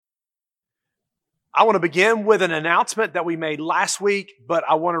I want to begin with an announcement that we made last week, but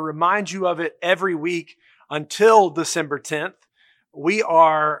I want to remind you of it every week until December 10th. We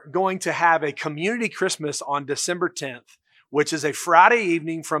are going to have a community Christmas on December 10th, which is a Friday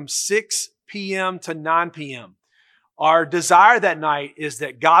evening from 6 p.m. to 9 p.m. Our desire that night is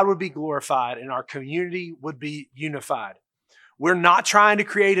that God would be glorified and our community would be unified. We're not trying to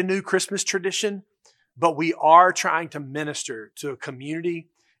create a new Christmas tradition, but we are trying to minister to a community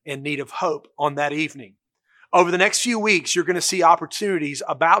in need of hope on that evening. Over the next few weeks, you're going to see opportunities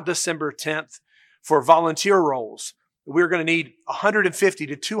about December 10th for volunteer roles. We're going to need 150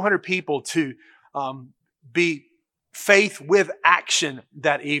 to 200 people to be faith with action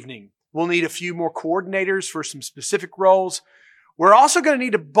that evening. We'll need a few more coordinators for some specific roles. We're also going to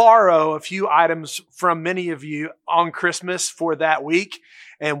need to borrow a few items from many of you on Christmas for that week.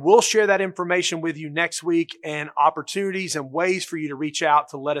 And we'll share that information with you next week and opportunities and ways for you to reach out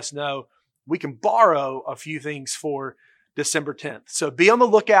to let us know we can borrow a few things for December 10th. So be on the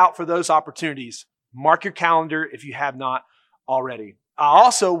lookout for those opportunities. Mark your calendar if you have not already. I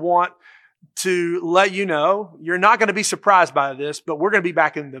also want to let you know, you're not going to be surprised by this, but we're going to be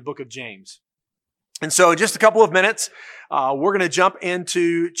back in the book of James. And so in just a couple of minutes, we're going to jump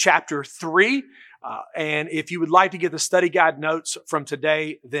into chapter 3. And if you would like to get the study guide notes from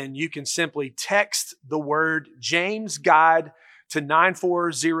today, then you can simply text the word James Guide to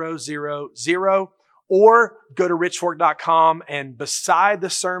 94000 or go to richfork.com, and beside the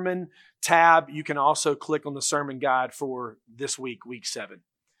sermon tab, you can also click on the sermon guide for this week, week 7.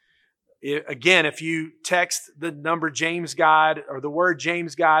 Again, if you text the number James Guide or the word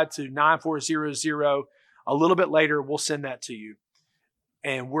James Guide to 94000, a little bit later, we'll send that to you.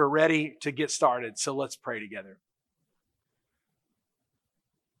 And we're ready to get started. So let's pray together.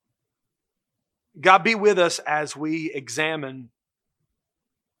 God, be with us as we examine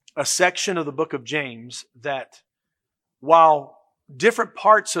a section of the book of James that, while different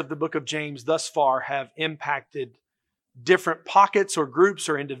parts of the book of James thus far have impacted different pockets or groups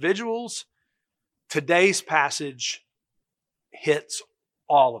or individuals, today's passage hits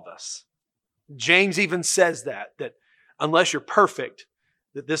all of us. James even says that unless you're perfect,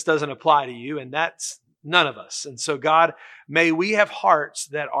 that this doesn't apply to you, and that's none of us. And so, God, may we have hearts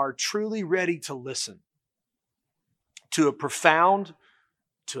that are truly ready to listen to a profound,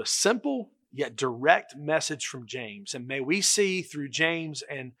 to a simple, yet direct message from James. And may we see through James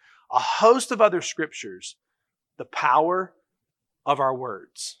and a host of other scriptures the power of our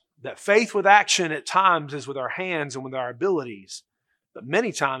words. That faith with action at times is with our hands and with our abilities, but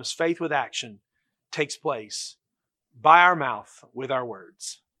many times faith with action takes place by our mouth with our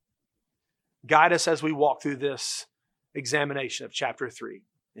words. Guide us as we walk through this examination of chapter 3.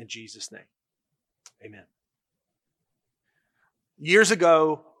 In Jesus' name, amen. Years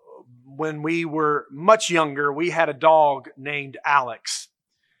ago, when we were much younger, we had a dog named Alex.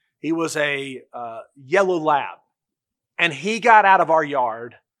 He was a yellow lab, and he got out of our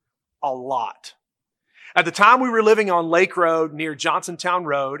yard a lot. At the time, we were living on Lake Road near Johnsontown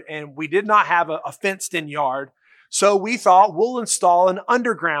Road, and we did not have a fenced-in yard. So we thought we'll install an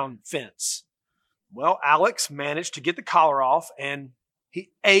underground fence. Well, Alex managed to get the collar off, and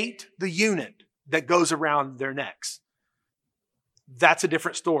he ate the unit that goes around their necks. That's a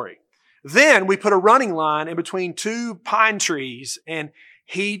different story. Then we put a running line in between two pine trees, and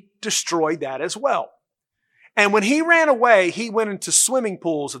he destroyed that as well. And when he ran away, he went into swimming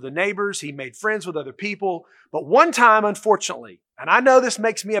pools of the neighbors. He made friends with other people. But one time, unfortunately, and I know this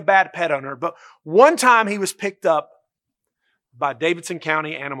makes me a bad pet owner, but one time he was picked up by Davidson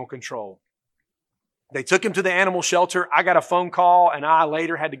County Animal Control. They took him to the animal shelter. I got a phone call, and I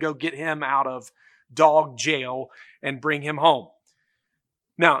later had to go get him out of dog jail and bring him home.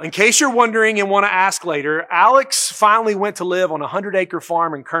 Now, in case you're wondering and want to ask later, Alex finally went to live on a 100-acre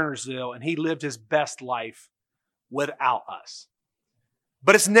farm in Kernersville, and he lived his best life without us.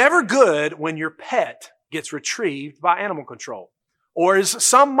 But it's never good when your pet gets retrieved by animal control, or as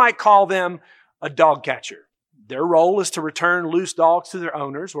some might call them, a dog catcher. Their role is to return loose dogs to their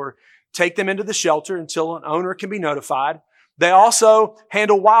owners or take them into the shelter until an owner can be notified. They also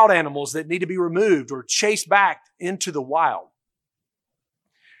handle wild animals that need to be removed or chased back into the wild.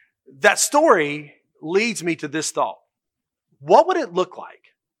 That story leads me to this thought. What would it look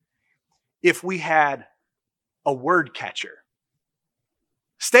like if we had a word catcher?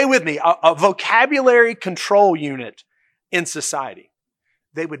 Stay with me, a vocabulary control unit in society.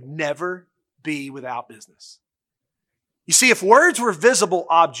 They would never be without business. You see, if words were visible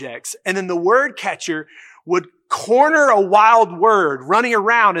objects and then the word catcher would corner a wild word running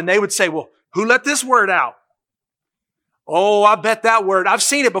around and they would say, well, who let this word out? Oh, I bet that word. I've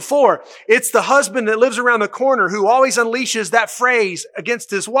seen it before. It's the husband that lives around the corner who always unleashes that phrase against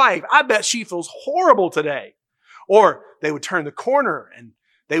his wife. I bet she feels horrible today. Or they would turn the corner and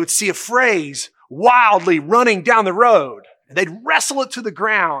they would see a phrase wildly running down the road. And they'd wrestle it to the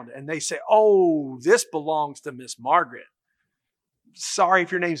ground and they say, oh, this belongs to Miss Margaret. Sorry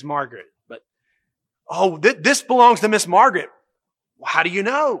if your name's Margaret, but this belongs to Miss Margaret. Well, how do you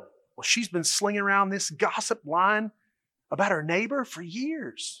know? Well, she's been slinging around this gossip line about her neighbor for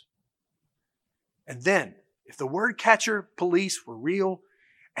years. And then, if the word catcher police were real,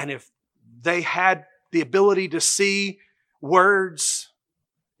 and if they had the ability to see words,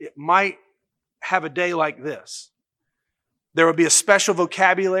 it might have a day like this. There would be a special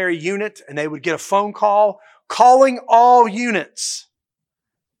vocabulary unit, and they would get a phone call calling all units.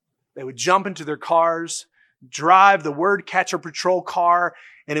 They would jump into their cars, drive the word catcher patrol car,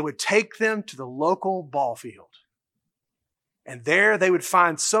 and it would take them to the local ball field. And there they would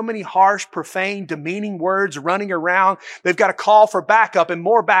find so many harsh, profane, demeaning words running around. They've got to call for backup and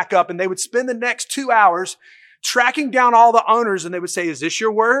more backup. And they would spend the next 2 hours tracking down all the owners. And they would say, is this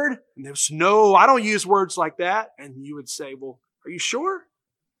your word? And they would say, no, I don't use words like that. And you would say, well, are you sure?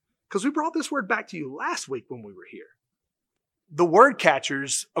 Because we brought this word back to you last week when we were here. The word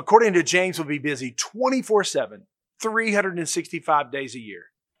catchers, according to James, will be busy 24/7, 365 days a year.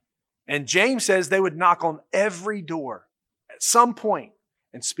 And James says they would knock on every door at some point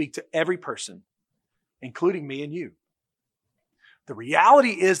and speak to every person, including me and you. The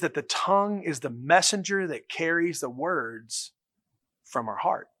reality is that the tongue is the messenger that carries the words from our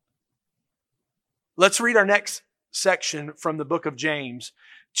heart. Let's read our next section from the book of James,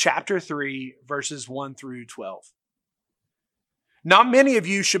 chapter 3, verses 1 through 12. Not many of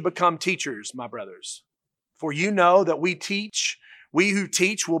you should become teachers, my brothers, for you know that we who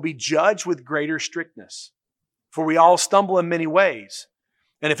teach will be judged with greater strictness. For we all stumble in many ways.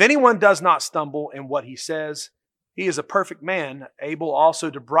 And if anyone does not stumble in what he says, he is a perfect man, able also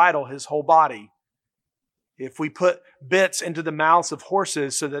to bridle his whole body. If we put bits into the mouths of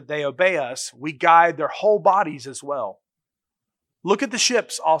horses so that they obey us, we guide their whole bodies as well. Look at the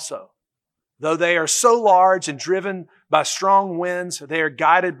ships also. Though they are so large and driven by strong winds, they are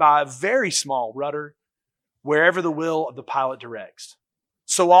guided by a very small rudder wherever the will of the pilot directs.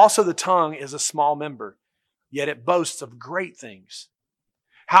 So also the tongue is a small member, yet it boasts of great things.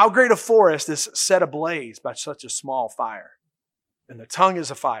 How great a forest is set ablaze by such a small fire. And the tongue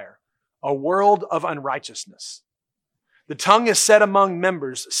is a fire, a world of unrighteousness. The tongue is set among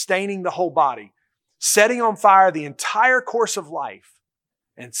members, staining the whole body, setting on fire the entire course of life,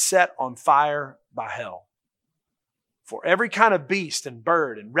 and set on fire by hell. For every kind of beast and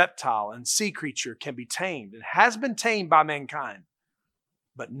bird and reptile and sea creature can be tamed and has been tamed by mankind.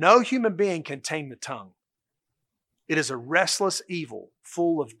 But no human being can tame the tongue. It is a restless evil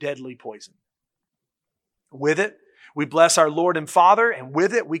full of deadly poison. With it, we bless our Lord and Father, and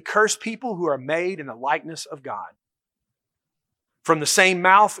with it, we curse people who are made in the likeness of God. From the same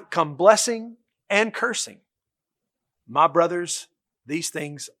mouth come blessing and cursing. My brothers, these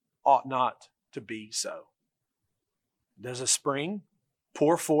things ought not to be so. Does a spring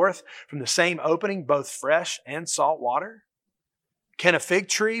pour forth from the same opening both fresh and salt water? Can a fig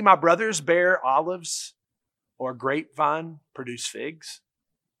tree, my brothers, bear olives, or a grapevine produce figs?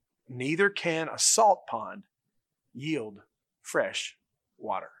 Neither can a salt pond yield fresh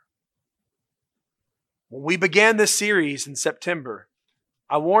water. When we began this series in September,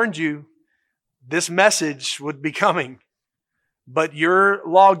 I warned you this message would be coming. But you're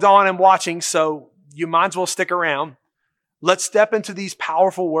logged on and watching, so you might as well stick around. Let's step into these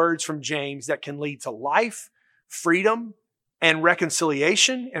powerful words from James that can lead to life, freedom, and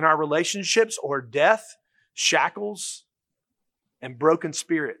reconciliation in our relationships, or death, shackles, and broken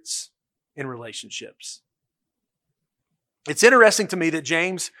spirits in relationships. It's interesting to me that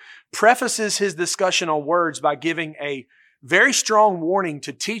James prefaces his discussion on words by giving a very strong warning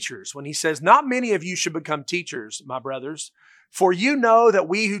to teachers when he says, not many of you should become teachers, my brothers, for you know that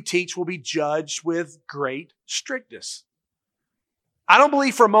we who teach will be judged with great strictness. I don't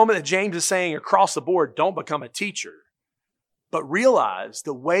believe for a moment that James is saying across the board, don't become a teacher, but realize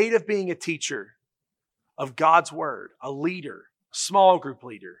the weight of being a teacher of God's word, a leader, a small group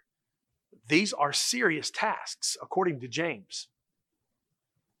leader. These are serious tasks, according to James.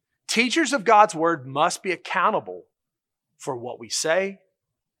 Teachers of God's word must be accountable for what we say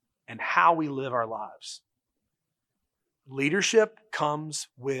and how we live our lives. Leadership comes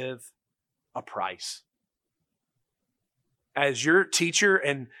with a price. As your teacher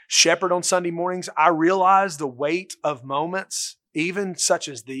and shepherd on Sunday mornings, I realize the weight of moments, even such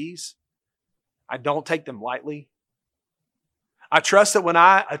as these. I don't take them lightly. I trust that when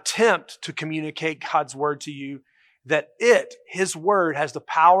I attempt to communicate God's word to you, that His word, has the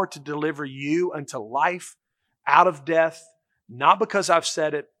power to deliver you unto life out of death, not because I've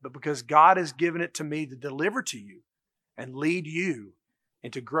said it, but because God has given it to me to deliver to you and lead you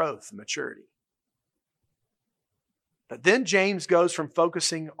into growth and maturity. But then James goes from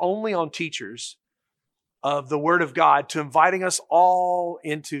focusing only on teachers of the Word of God to inviting us all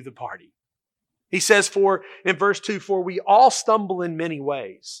into the party. He says, in verse 2, for we all stumble in many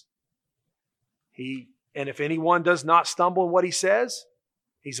ways. And if anyone does not stumble in what he says,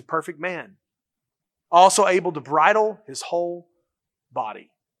 he's a perfect man, also able to bridle his whole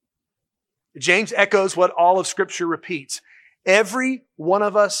body. James echoes what all of Scripture repeats. Every one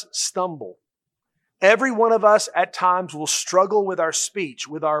of us stumble. Every one of us at times will struggle with our speech,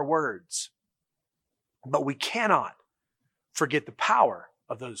 with our words. But we cannot forget the power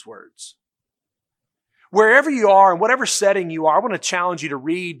of those words. Wherever you are, in whatever setting you are, I want to challenge you to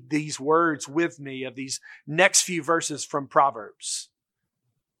read these words with me of these next few verses from Proverbs.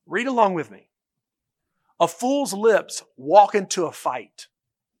 Read along with me. A fool's lips walk into a fight,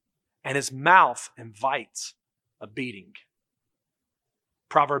 and his mouth invites a beating.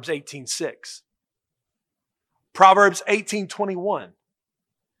 Proverbs 18:6. Proverbs 18:21.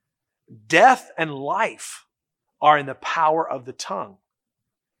 Death and life are in the power of the tongue,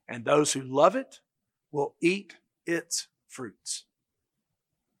 and those who love it will eat its fruits.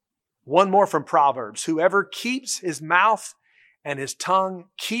 One more from Proverbs. Whoever keeps his mouth and his tongue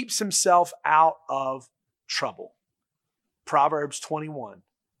keeps himself out of trouble. Proverbs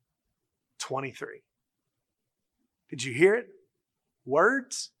 21:23. Did you hear it?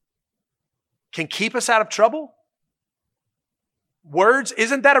 Words can keep us out of trouble. Words,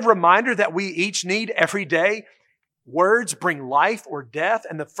 isn't that a reminder that we each need every day? Words bring life or death.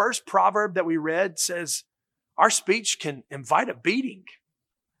 And the first proverb that we read says, our speech can invite a beating.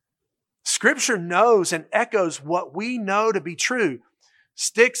 Scripture knows and echoes what we know to be true.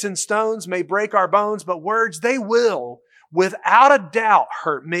 Sticks and stones may break our bones, but words, they will, without a doubt,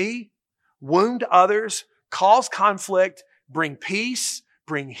 hurt me, wound others, cause conflict, bring peace,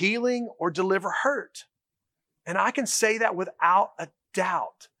 bring healing, or deliver hurt. And I can say that without a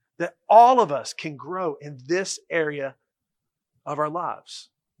doubt, that all of us can grow in this area of our lives,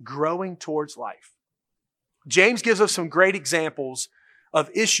 growing towards life. James gives us some great examples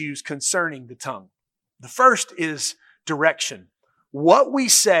of issues concerning the tongue. The first is direction. What we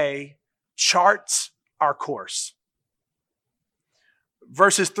say charts our course.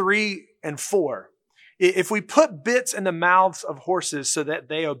 Verses 3 and 4. If we put bits in the mouths of horses so that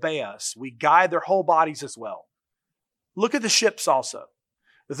they obey us, we guide their whole bodies as well. Look at the ships also.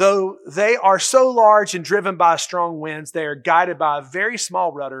 Though they are so large and driven by strong winds, they are guided by a very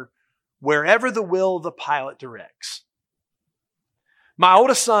small rudder wherever the will of the pilot directs. My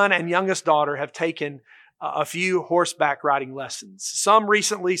oldest son and youngest daughter have taken a few horseback riding lessons. Some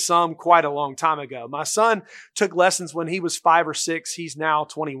recently, some quite a long time ago. My son took lessons when he was 5 or 6. He's now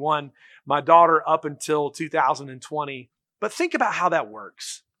 21. My daughter up until 2020. But think about how that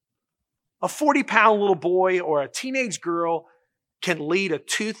works. A 40-pound little boy or a teenage girl can lead a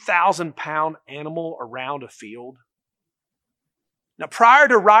 2,000-pound animal around a field. Now, prior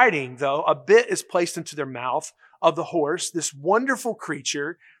to riding, though, a bit is placed into their mouth of the horse, this wonderful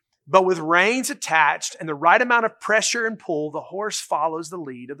creature, but with reins attached and the right amount of pressure and pull, the horse follows the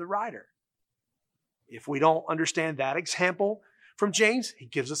lead of the rider. If we don't understand that example from James, he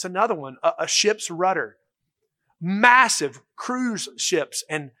gives us another one, a ship's rudder. Massive cruise ships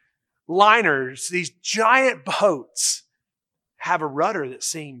and liners, these giant boats, have a rudder that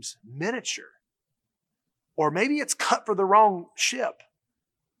seems miniature. Or maybe it's cut for the wrong ship,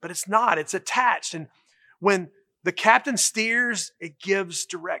 but it's not. It's attached. And when the captain steers, it gives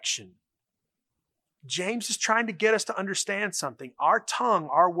direction. James is trying to get us to understand something. Our tongue,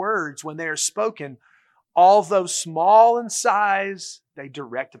 our words, when they are spoken, although small in size, they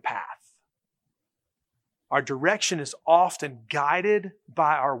direct a path. Our direction is often guided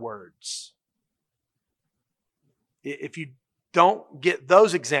by our words. If you don't get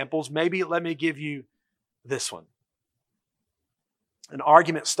those examples, maybe let me give you this one. An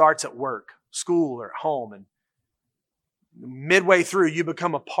argument starts at work, school, or at home, and midway through, you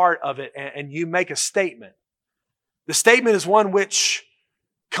become a part of it and you make a statement. The statement is one which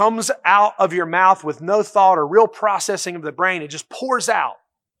comes out of your mouth with no thought or real processing of the brain. It just pours out.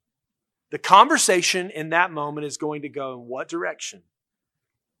 The conversation in that moment is going to go in what direction?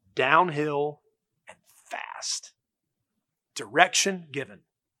 Downhill and fast. Direction given.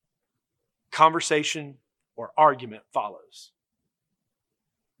 Conversation or argument follows.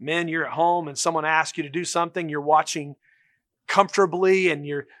 Men, you're at home and someone asks you to do something. You're watching comfortably and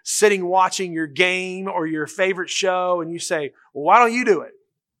you're sitting watching your game or your favorite show and you say, well, why don't you do it?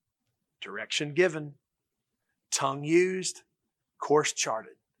 Direction given, tongue used, course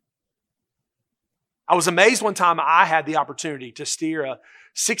charted. I was amazed one time I had the opportunity to steer a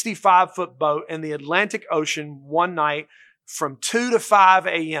 65-foot boat in the Atlantic Ocean one night from 2 to 5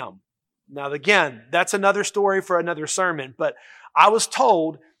 a.m. Now, again, that's another story for another sermon, but I was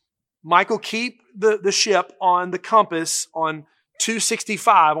told, Michael, keep the ship on the compass on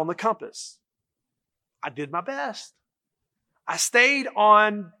 265 on the compass. I did my best. I stayed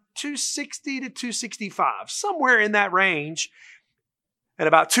on 260 to 265, somewhere in that range. And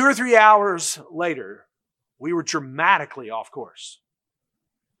about 2 or 3 hours later, we were dramatically off course.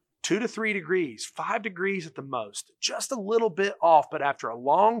 2 to 3 degrees, 5 degrees at the most, just a little bit off. But after a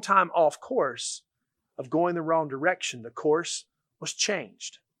long time off course of going the wrong direction, the course was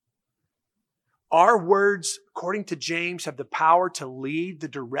changed. Our words, according to James, have the power to lead the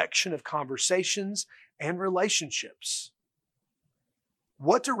direction of conversations and relationships.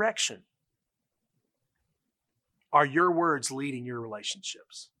 What direction are your words leading your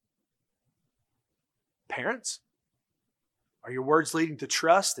relationships? Parents? Are your words leading to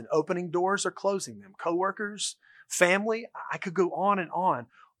trust and opening doors or closing them? Coworkers? Family? I could go on and on.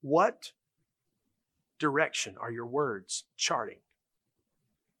 What direction are your words charting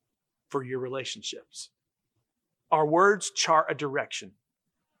for your relationships? Our words chart a direction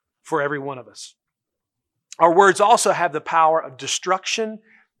for every one of us. Our words also have the power of destruction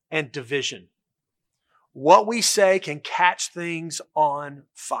and division. What we say can catch things on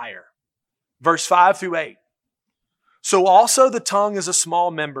fire. Verse 5 through 8. So also the tongue is a small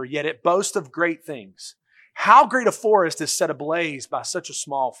member, yet it boasts of great things. How great a forest is set ablaze by such a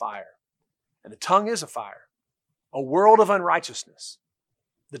small fire. And the tongue is a fire, a world of unrighteousness.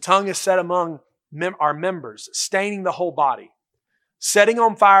 The tongue is set among our members, staining the whole body, setting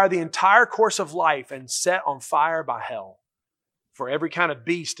on fire the entire course of life, and set on fire by hell. For every kind of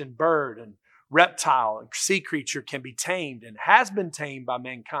beast and bird and reptile and sea creature can be tamed and has been tamed by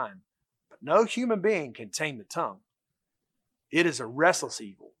mankind. But no human being can tame the tongue. It is a restless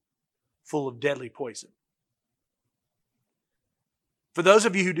evil, full of deadly poison. For those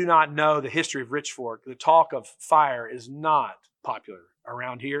of you who do not know the history of Richfork, the talk of fire is not popular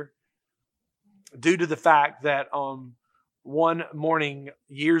around here due to the fact that one morning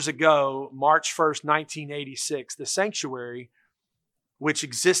years ago, March 1st, 1986, the sanctuary, which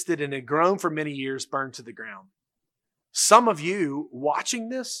existed and had grown for many years, burned to the ground. Some of you watching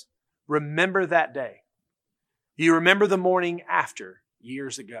this remember that day. You remember the morning after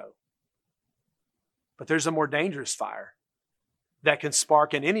years ago. But there's a more dangerous fire that can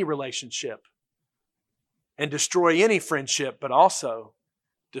spark in any relationship and destroy any friendship, but also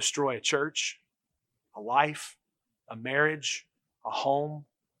destroy a church, a life, a marriage, a home,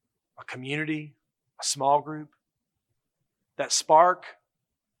 a community, a small group. That spark: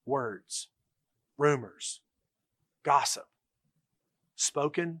 words, rumors, gossip,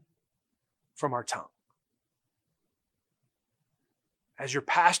 spoken from our tongue. As your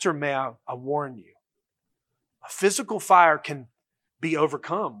pastor, may I warn you, a physical fire can be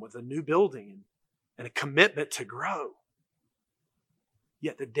overcome with a new building and a commitment to grow.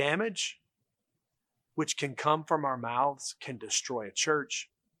 Yet the damage which can come from our mouths can destroy a church,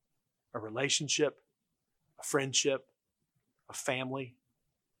 a relationship, a friendship, a family,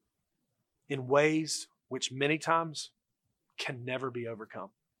 in ways which many times can never be overcome.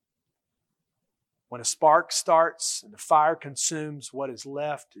 When a spark starts and the fire consumes, what is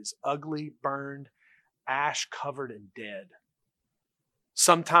left is ugly, burned, ash-covered, and dead.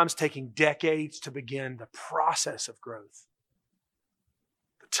 Sometimes taking decades to begin the process of growth.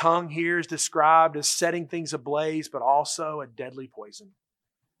 The tongue here is described as setting things ablaze, but also a deadly poison.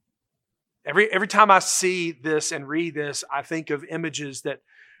 Every time I see this and read this, I think of images that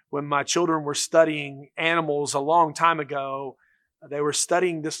when my children were studying animals a long time ago, they were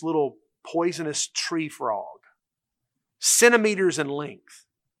studying this little poisonous tree frog, centimeters in length.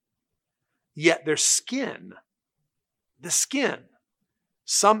 Yet their skin,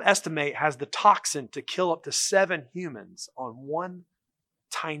 some estimate has the toxin to kill up to 7 humans on one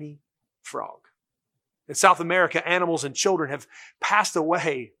tiny frog. In South America, animals and children have passed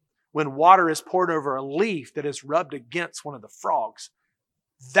away when water is poured over a leaf that is rubbed against one of the frogs.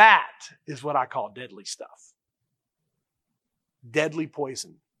 That is what I call deadly stuff. Deadly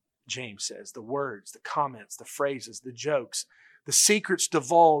poison, James says. The words, the comments, the phrases, the jokes, the secrets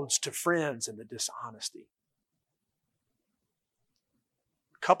divulged to friends, and the dishonesty.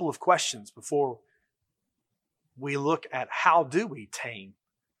 A couple of questions before we look at how do we tame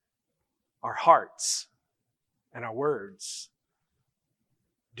our hearts and our words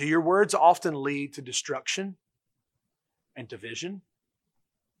Do your words often lead to destruction and division?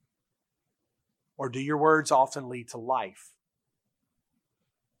 Or do your words often lead to life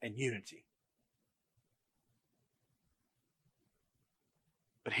and unity?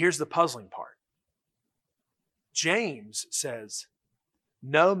 But here's the puzzling part. James says,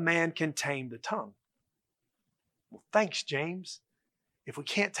 no man can tame the tongue. Well, thanks, James. If we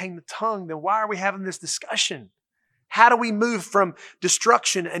can't tame the tongue, then why are we having this discussion? How do we move from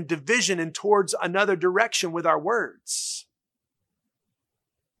destruction and division and towards another direction with our words?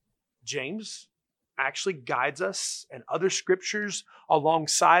 James actually guides us and other scriptures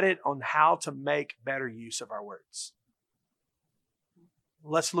alongside it on how to make better use of our words.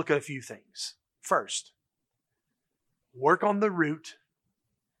 Let's look at a few things. First, work on the root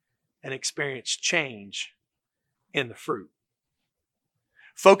and experience change in the fruit.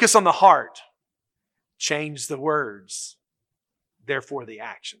 Focus on the heart. Change the words, therefore the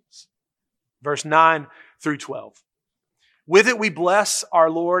actions. Verse 9 through 12. With it we bless our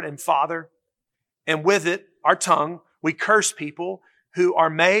Lord and Father, and with it, our tongue, we curse people who are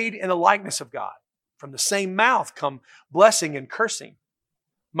made in the likeness of God. From the same mouth come blessing and cursing.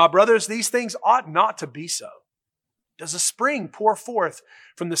 My brothers, these things ought not to be so. Does a spring pour forth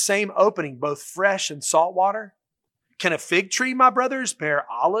from the same opening both fresh and salt water? Can a fig tree, my brothers, bear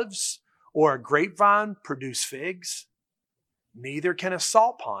olives, or a grapevine produce figs? Neither can a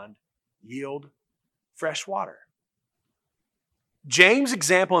salt pond yield fresh water. James'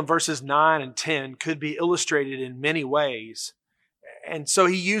 example in verses 9 and 10 could be illustrated in many ways. And so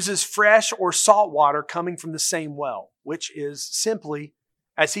he uses fresh or salt water coming from the same well, which is simply,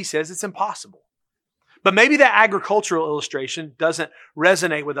 as he says, it's impossible. But maybe that agricultural illustration doesn't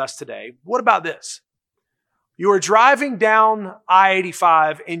resonate with us today. What about this? You are driving down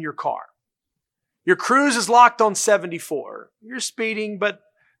I-85 in your car. Your cruise is locked on 74. You're speeding, but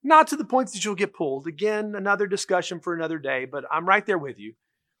not to the point that you'll get pulled. Again, another discussion for another day, but I'm right there with you.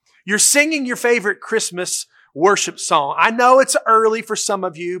 You're singing your favorite Christmas worship song. I know it's early for some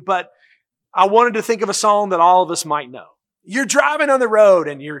of you, but I wanted to think of a song that all of us might know. You're driving on the road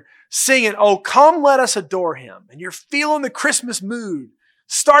and you're singing, "Oh, come let us adore him." And you're feeling the Christmas mood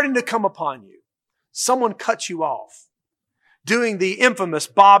starting to come upon you. Someone cuts you off, doing the infamous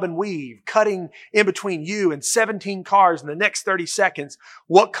bob and weave, cutting in between you and 17 cars in the next 30 seconds.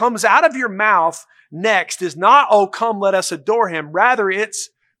 What comes out of your mouth next is not, "Oh, come let us adore him." Rather, it's,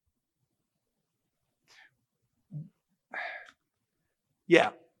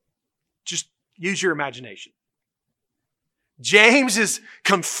 just use your imagination. James is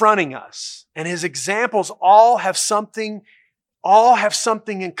confronting us, and his examples all have something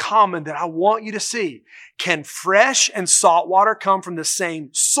in common that I want you to see. Can fresh and salt water come from the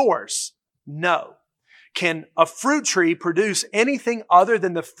same source? No. Can a fruit tree produce anything other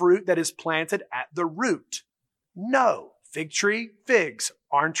than the fruit that is planted at the root? No. Fig tree, figs.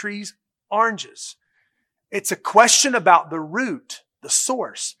 Orange trees, oranges. It's a question about the root, the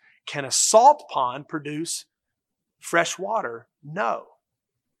source. Can a salt pond produce fresh water? No.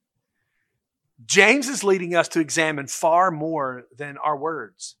 James is leading us to examine far more than our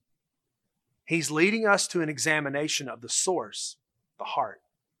words. He's leading us to an examination of the source, the heart.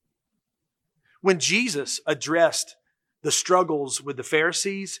 When Jesus addressed the struggles with the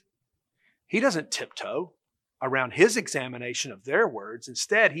Pharisees, he doesn't tiptoe around his examination of their words.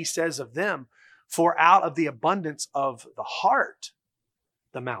 Instead, he says of them, "For out of the abundance of the heart,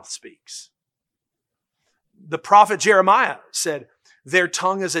 the mouth speaks." The prophet Jeremiah said, "Their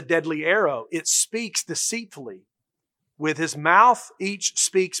tongue is a deadly arrow. It speaks deceitfully. With his mouth, each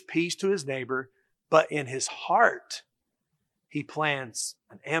speaks peace to his neighbor, but in his heart, he plans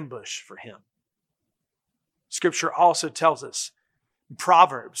an ambush for him." Scripture also tells us in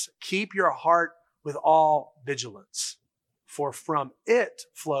Proverbs, "Keep your heart with all vigilance, for from it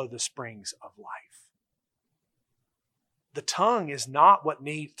flow the springs of life." The tongue is not what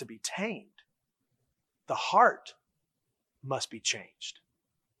needs to be tamed. The heart must be changed.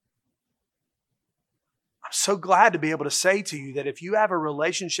 I'm so glad to be able to say to you that if you have a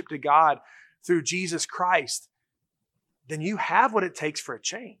relationship to God through Jesus Christ, then you have what it takes for a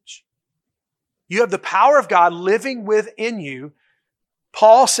change. You have the power of God living within you.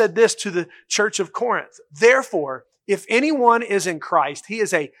 Paul said this to the church of Corinth. "Therefore, if anyone is in Christ, he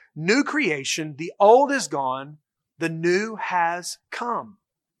is a new creation. The old is gone. The new has come."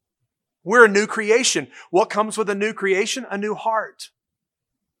 We're a new creation. What comes with a new creation? A new heart.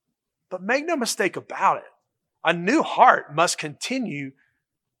 But make no mistake about it. A new heart must continue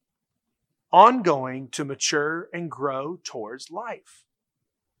ongoing to mature and grow towards life.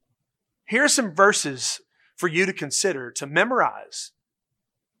 Here are some verses for you to consider, to memorize,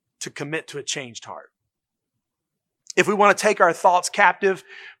 to commit to a changed heart. If we want to take our thoughts captive,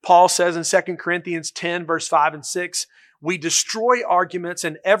 Paul says in 2 Corinthians 10, verse 5 and 6, we destroy arguments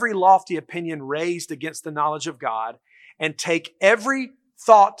and every lofty opinion raised against the knowledge of God and take every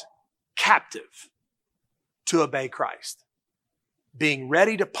thought captive to obey Christ, being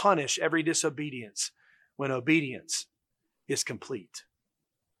ready to punish every disobedience when obedience is complete.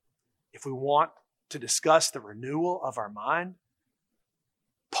 If we want to discuss the renewal of our mind,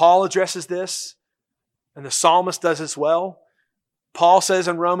 Paul addresses this, and the psalmist does as well. Paul says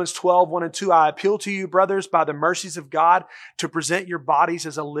in Romans 12, 1 and 2, I appeal to you, brothers, by the mercies of God, to present your bodies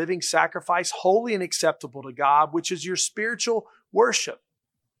as a living sacrifice, holy and acceptable to God, which is your spiritual worship.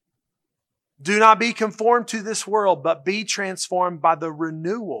 Do not be conformed to this world, but be transformed by the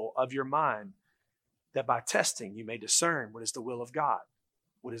renewal of your mind, that by testing you may discern what is the will of God,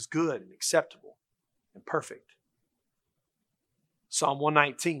 what is good and acceptable and perfect. Psalm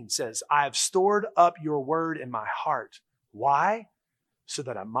 119 says, I have stored up your word in my heart. Why? So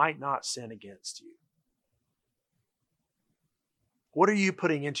that I might not sin against you. What are you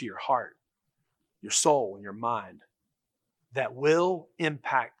putting into your heart, your soul, and your mind that will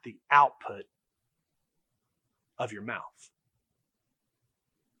impact the output of your mouth?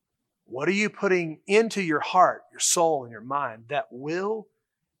 What are you putting into your heart, your soul, and your mind that will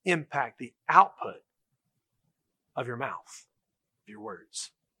impact the output of your mouth, of your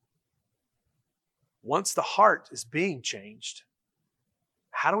words? Once the heart is being changed,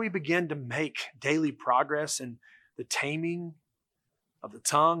 how do we begin to make daily progress in the taming of the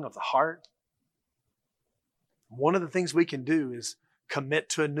tongue, of the heart? One of the things we can do is commit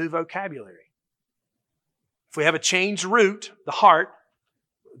to a new vocabulary. If we have a changed root, the heart,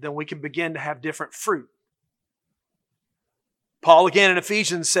 then we can begin to have different fruit. Paul again in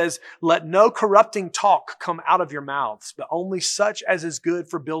Ephesians says, let no corrupting talk come out of your mouths, but only such as is good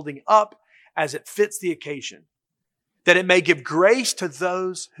for building up as it fits the occasion, that it may give grace to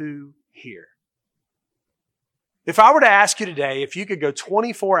those who hear. If I were to ask you today if you could go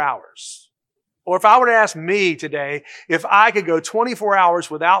 24 hours, or if I were to ask me today if I could go 24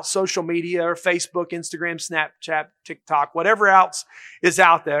 hours without social media or Facebook, Instagram, Snapchat, TikTok, whatever else is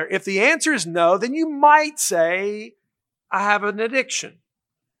out there, if the answer is no, then you might say, I have an addiction.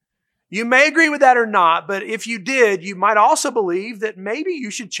 You may agree with that or not, but if you did, you might also believe that maybe you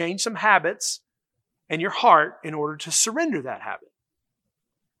should change some habits in your heart in order to surrender that habit.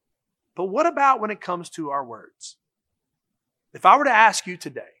 But what about when it comes to our words? If I were to ask you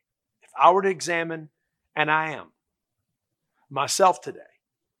today, if I were to examine, and I am, myself today,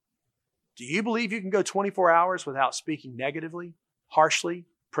 do you believe you can go 24 hours without speaking negatively, harshly,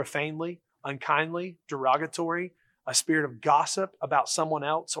 profanely, unkindly, derogatory, a spirit of gossip about someone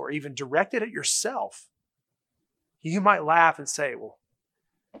else, or even directed at yourself? You might laugh and say, well,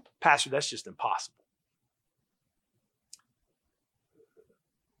 Pastor, that's just impossible.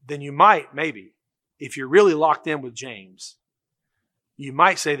 Then you might, maybe, if you're really locked in with James, you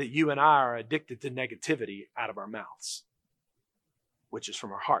might say that you and I are addicted to negativity out of our mouths, which is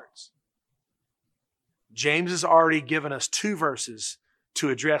from our hearts. James has already given us 2 verses to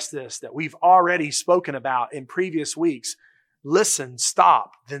address this that we've already spoken about in previous weeks. Listen,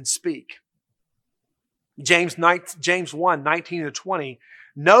 stop, then speak. James 1, 19 to 20.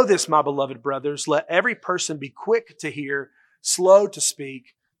 Know this, my beloved brothers, let every person be quick to hear, slow to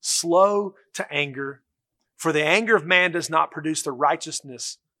speak, slow to anger, for the anger of man does not produce the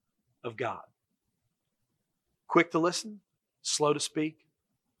righteousness of God. Quick to listen, slow to speak,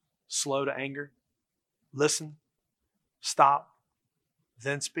 slow to anger. Listen, stop,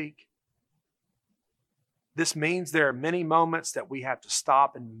 then speak. This means there are many moments that we have to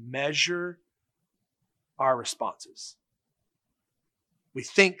stop and measure our responses. We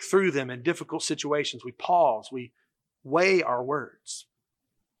think through them in difficult situations. We pause. We weigh our words,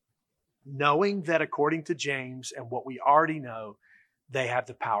 knowing that according to James and what we already know, they have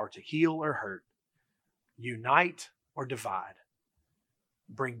the power to heal or hurt, unite or divide,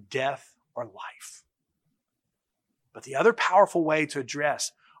 bring death or life. But the other powerful way to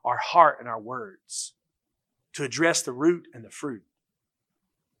address our heart and our words, to address the root and the fruit,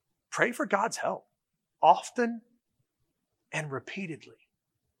 pray for God's help often and repeatedly.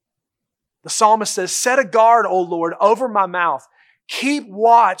 The psalmist says, set a guard, O Lord, over my mouth. Keep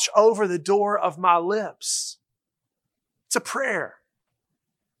watch over the door of my lips. It's a prayer.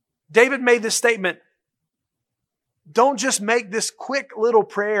 David made this statement. Don't just make this quick little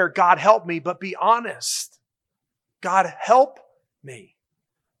prayer, God help me, but be honest. God help me.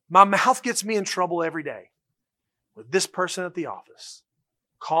 My mouth gets me in trouble every day. With this person at the office,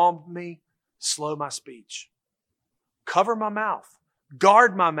 calm me, slow my speech. Cover my mouth.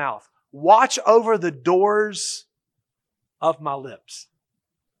 Guard my mouth. Watch over the doors of my lips.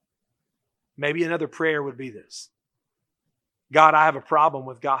 Maybe another prayer would be this. God, I have a problem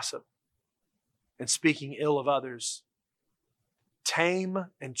with gossip and speaking ill of others. Tame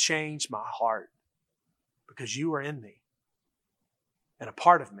and change my heart because you are in me and a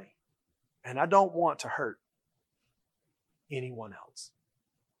part of me. And I don't want to hurt anyone else.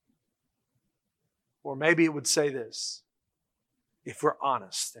 Or maybe it would say this, if we're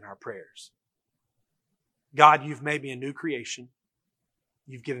honest in our prayers. God, you've made me a new creation.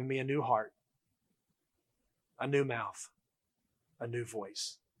 You've given me a new heart, a new mouth, a new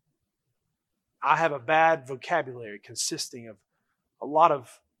voice. I have a bad vocabulary consisting of a lot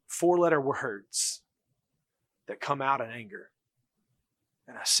of 4-letter words that come out in anger.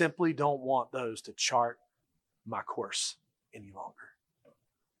 And I simply don't want those to chart my course any longer.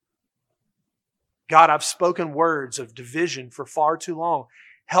 God, I've spoken words of division for far too long.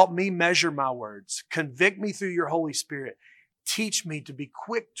 Help me measure my words. Convict me through your Holy Spirit. Teach me to be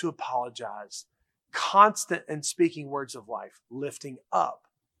quick to apologize, constant in speaking words of life, lifting up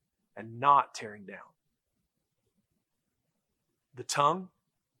and not tearing down. The tongue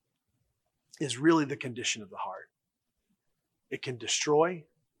is really the condition of the heart. It can destroy,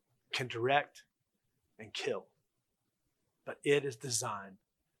 can direct, and kill. But it is designed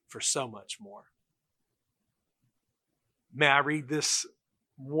for so much more. May I read this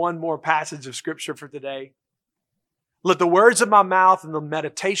one more passage of Scripture for today? Let the words of my mouth and the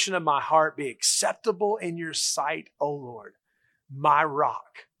meditation of my heart be acceptable in your sight, O Lord, my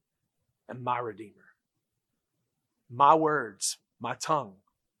rock and my Redeemer. My words, my tongue,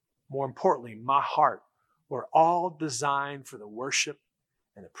 more importantly, my heart, were all designed for the worship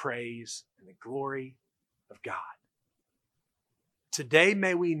and the praise and the glory of God. Today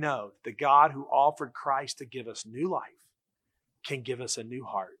may we know that the God who offered Christ to give us new life can give us a new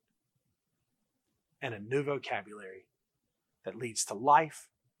heart and a new vocabulary that leads to life,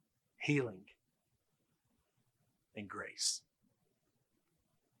 healing, and grace.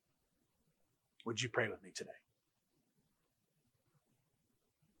 Would you pray with me today?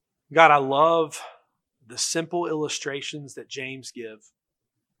 God, I love the simple illustrations that James gives,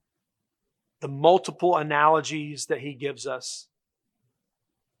 the multiple analogies that he gives us,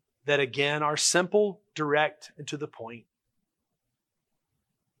 that again are simple, direct, and to the point.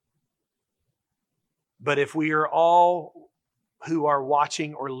 But if we are all who are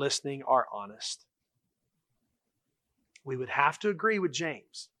watching or listening are honest, we would have to agree with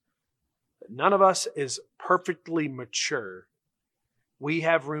James that none of us is perfectly mature. We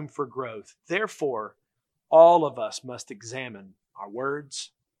have room for growth. Therefore, all of us must examine our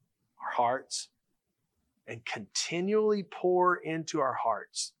words, our hearts, and continually pour into our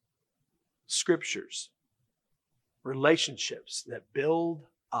hearts scriptures, relationships that build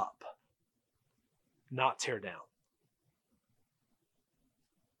up, not tear down.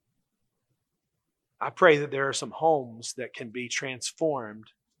 I pray that there are some homes that can be transformed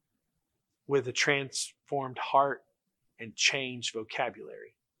with a transformed heart and changed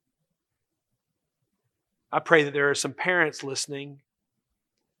vocabulary. I pray that there are some parents listening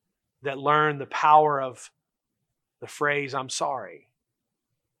that learn the power of the phrase, I'm sorry,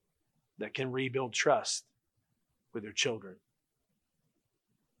 that can rebuild trust with their children.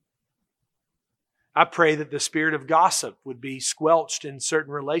 I pray that the spirit of gossip would be squelched in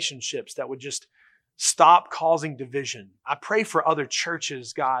certain relationships that would just stop causing division. I pray for other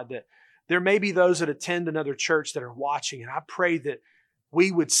churches, God, that there may be those that attend another church that are watching, and I pray that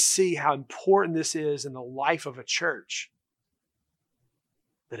we would see how important this is in the life of a church,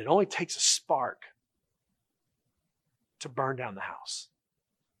 that it only takes a spark to burn down the house.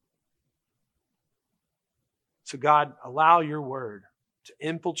 So God, allow your word to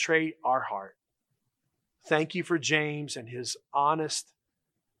infiltrate our heart. Thank you for James and his honest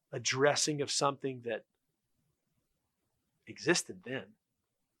addressing of something that existed then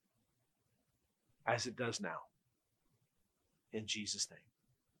as it does now. In Jesus' name,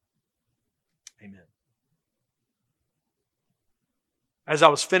 amen. As I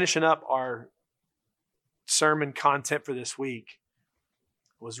was finishing up our sermon content for this week,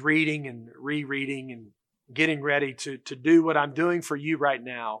 I was reading and rereading and getting ready to do what I'm doing for you right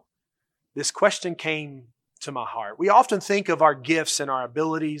now. This question came to my heart. We often think of our gifts and our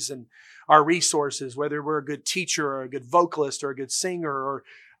abilities and our resources, whether we're a good teacher or a good vocalist or a good singer or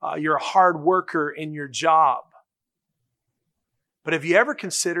you're a hard worker in your job. But have you ever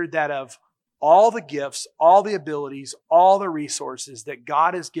considered that of all the gifts, all the abilities, all the resources that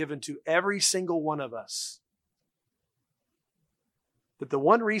God has given to every single one of us, that the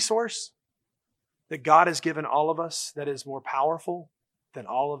one resource that God has given all of us that is more powerful than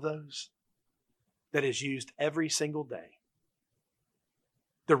all of those that is used every single day.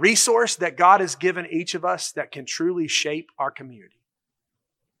 The resource that God has given each of us that can truly shape our community,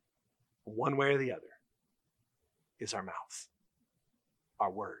 one way or the other, is our mouth,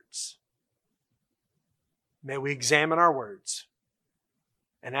 our words. May we examine our words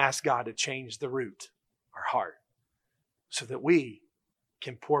and ask God to change the root, our heart, so that we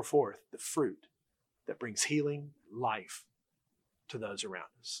can pour forth the fruit that brings healing, life to those around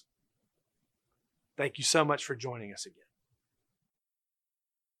us. Thank you so much for joining us again.